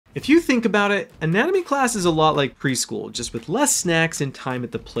If you think about it, anatomy class is a lot like preschool, just with less snacks and time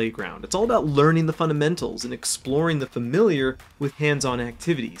at the playground. It's all about learning the fundamentals and exploring the familiar with hands-on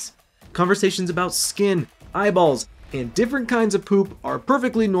activities. Conversations about skin, eyeballs, and different kinds of poop are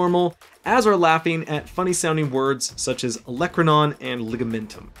perfectly normal, as are laughing at funny-sounding words such as olecranon and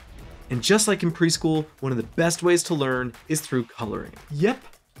ligamentum. And just like in preschool, one of the best ways to learn is through coloring. Yep,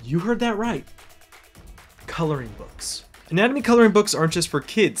 you heard that right. Coloring books. Anatomy coloring books aren't just for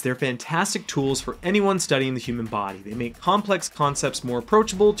kids, they're fantastic tools for anyone studying the human body. They make complex concepts more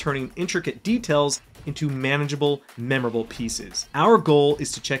approachable, turning intricate details into manageable, memorable pieces. Our goal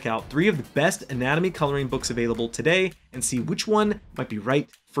is to check out 3 of the best anatomy coloring books available today and see which one might be right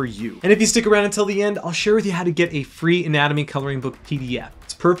for you. And if you stick around until the end, I'll share with you how to get a free anatomy coloring book PDF.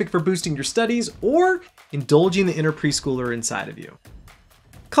 It's perfect for boosting your studies or indulging the inner preschooler inside of you.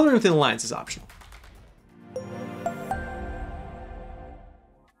 Coloring within the lines is optional.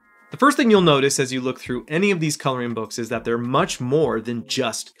 The first thing you'll notice as you look through any of these coloring books is that they're much more than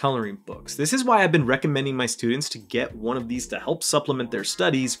just coloring books. This is why I've been recommending my students to get one of these to help supplement their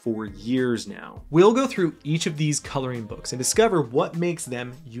studies for years now. We'll go through each of these coloring books and discover what makes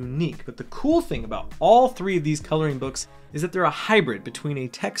them unique. But the cool thing about all 3 of these coloring books is that they're a hybrid between a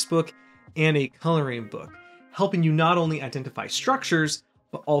textbook and a coloring book, helping you not only identify structures,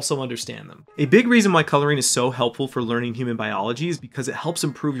 but also understand them. A big reason why coloring is so helpful for learning human biology is because it helps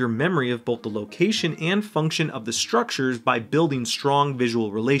improve your memory of both the location and function of the structures by building strong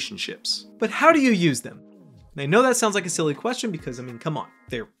visual relationships. But how do you use them? And I know that sounds like a silly question because, I mean, come on,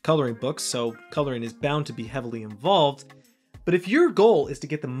 they're coloring books, so coloring is bound to be heavily involved. But if your goal is to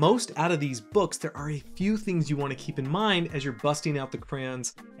get the most out of these books, there are a few things you want to keep in mind as you're busting out the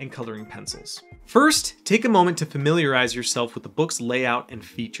crayons and coloring pencils. First, take a moment to familiarize yourself with the book's layout and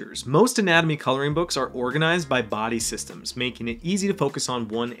features. Most anatomy coloring books are organized by body systems, making it easy to focus on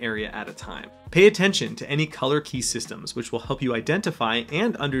one area at a time. Pay attention to any color key systems, which will help you identify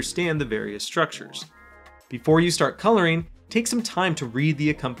and understand the various structures. Before you start coloring, take some time to read the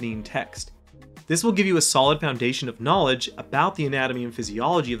accompanying text. This will give you a solid foundation of knowledge about the anatomy and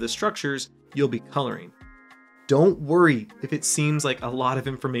physiology of the structures you'll be coloring. Don't worry if it seems like a lot of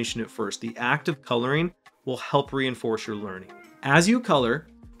information at first. The act of coloring will help reinforce your learning. As you color,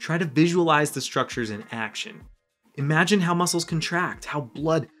 try to visualize the structures in action. Imagine how muscles contract, how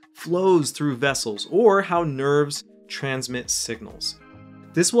blood flows through vessels, or how nerves transmit signals.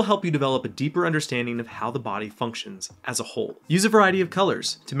 This will help you develop a deeper understanding of how the body functions as a whole. Use a variety of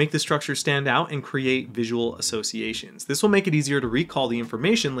colors to make the structure stand out and create visual associations. This will make it easier to recall the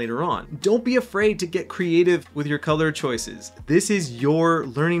information later on. Don't be afraid to get creative with your color choices. This is your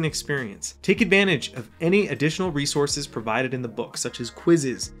learning experience. Take advantage of any additional resources provided in the book, such as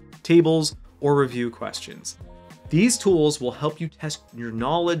quizzes, tables, or review questions. These tools will help you test your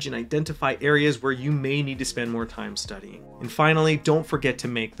knowledge and identify areas where you may need to spend more time studying. And finally, don't forget to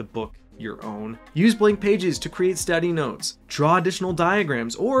make the book your own. Use blank pages to create study notes, draw additional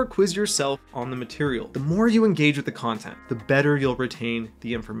diagrams, or quiz yourself on the material. The more you engage with the content, the better you'll retain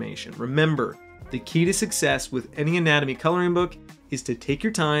the information. Remember, the key to success with any anatomy coloring book is to take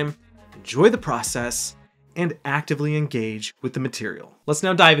your time, enjoy the process, and actively engage with the material. Let's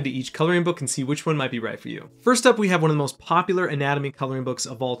now dive into each coloring book and see which one might be right for you. First up, we have one of the most popular anatomy coloring books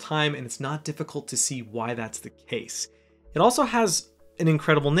of all time, and it's not difficult to see why that's the case. It also has an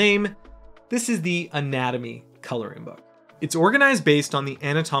incredible name. This is the Anatomy Coloring Book. It's organized based on the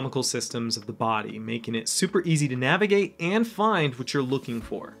anatomical systems of the body, making it super easy to navigate and find what you're looking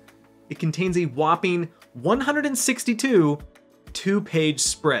for. It contains a whopping 162 two-page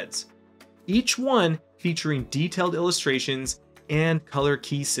spreads, each one featuring detailed illustrations and color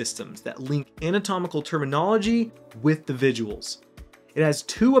key systems that link anatomical terminology with the visuals. It has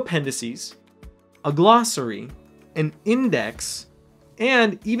 2 appendices, a glossary, an index,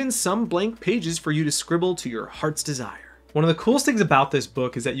 and even some blank pages for you to scribble to your heart's desire. One of the coolest things about this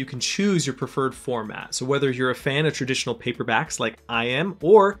book is that you can choose your preferred format. So whether you're a fan of traditional paperbacks like I am,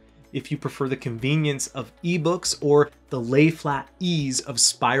 or if you prefer the convenience of ebooks or the lay-flat ease of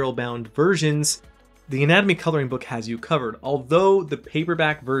spiral-bound versions, the Anatomy Coloring Book has you covered, although the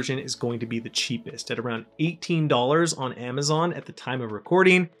paperback version is going to be the cheapest at around $18 on Amazon at the time of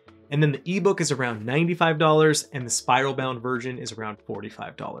recording, and then the ebook is around $95 and the spiral-bound version is around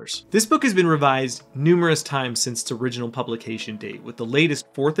 $45. This book has been revised numerous times since its original publication date, with the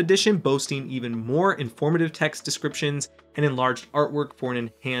latest 4th edition boasting even more informative text descriptions and enlarged artwork for an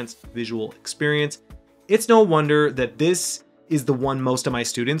enhanced visual experience. It's no wonder that this is the one most of my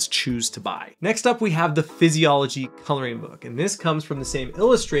students choose to buy. Next up, we have the Physiology Coloring Book, and this comes from the same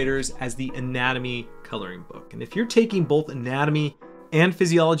illustrators as the Anatomy Coloring Book. And if you're taking both anatomy and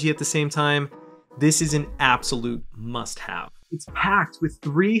physiology at the same time, this is an absolute must-have. It's packed with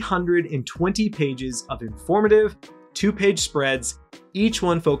 320 pages of informative, 2-page spreads, each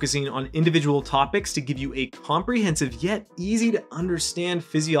one focusing on individual topics to give you a comprehensive yet easy to understand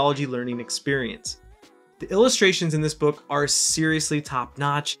physiology learning experience. The illustrations in this book are seriously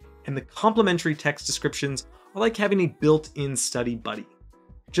top-notch, and the complementary text descriptions are like having a built-in study buddy.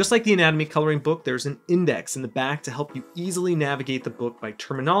 Just like the anatomy coloring book, there's an index in the back to help you easily navigate the book by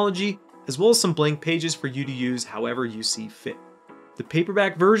terminology, as well as some blank pages for you to use however you see fit. The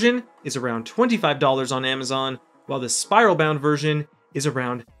paperback version is around $25 on Amazon, while the spiral-bound version is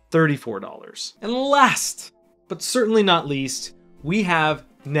around $34. And last, but certainly not least, we have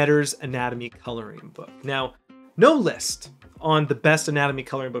Netter's Anatomy Coloring Book. Now, no list on the best anatomy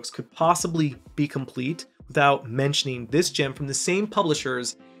coloring books could possibly be complete without mentioning this gem from the same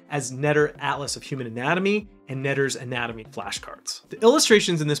publishers as Netter Atlas of Human Anatomy and Netter's Anatomy Flashcards. The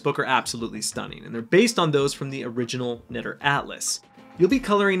illustrations in this book are absolutely stunning, and they're based on those from the original Netter Atlas. You'll be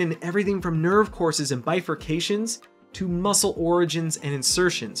coloring in everything from nerve courses and bifurcations to muscle origins and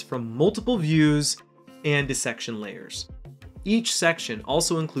insertions from multiple views and dissection layers. Each section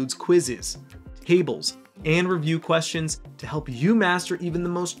also includes quizzes, tables, and review questions to help you master even the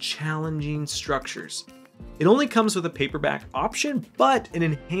most challenging structures. It only comes with a paperback option, but an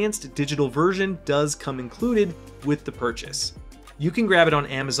enhanced digital version does come included with the purchase. You can grab it on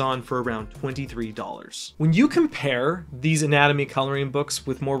Amazon for around $23. When you compare these anatomy coloring books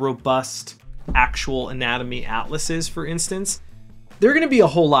with more robust actual anatomy atlases, for instance, they're going to be a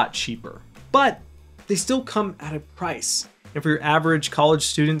whole lot cheaper, but they still come at a price. And for your average college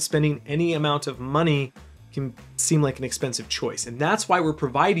student, spending any amount of money can seem like an expensive choice. And that's why we're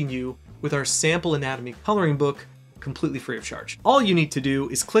providing you with our sample anatomy coloring book completely free of charge. All you need to do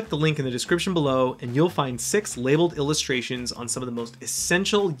is click the link in the description below and you'll find 6 labeled illustrations on some of the most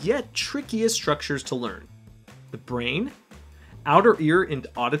essential yet trickiest structures to learn: the brain, outer ear and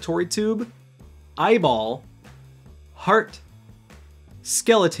auditory tube, eyeball, heart,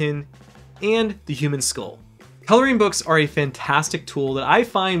 skeleton, and the human skull. Coloring books are a fantastic tool that I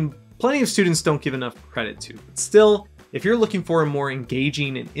find plenty of students don't give enough credit to. But still, if you're looking for a more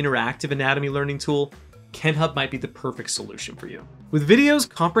engaging and interactive anatomy learning tool, Kenhub might be the perfect solution for you. With videos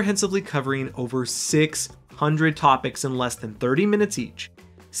comprehensively covering over 600 topics in less than 30 minutes each,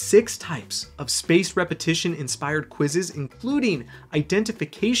 6 types of spaced repetition inspired quizzes including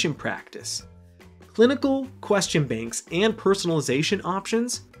identification practice, clinical question banks and personalization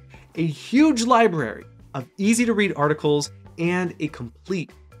options, a huge library of easy to read articles, and a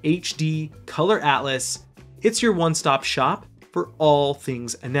complete HD color atlas, it's your one-stop shop for all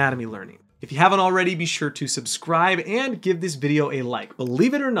things anatomy learning. If you haven't already, be sure to subscribe and give this video a like.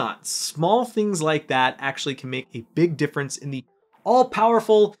 Believe it or not, small things like that actually can make a big difference in the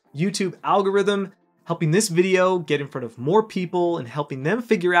all-powerful YouTube algorithm, helping this video get in front of more people and helping them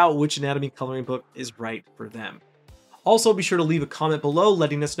figure out which anatomy coloring book is right for them. Also, be sure to leave a comment below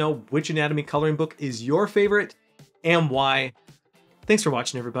letting us know which anatomy coloring book is your favorite and why. Thanks for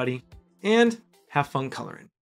watching, everybody, and have fun coloring.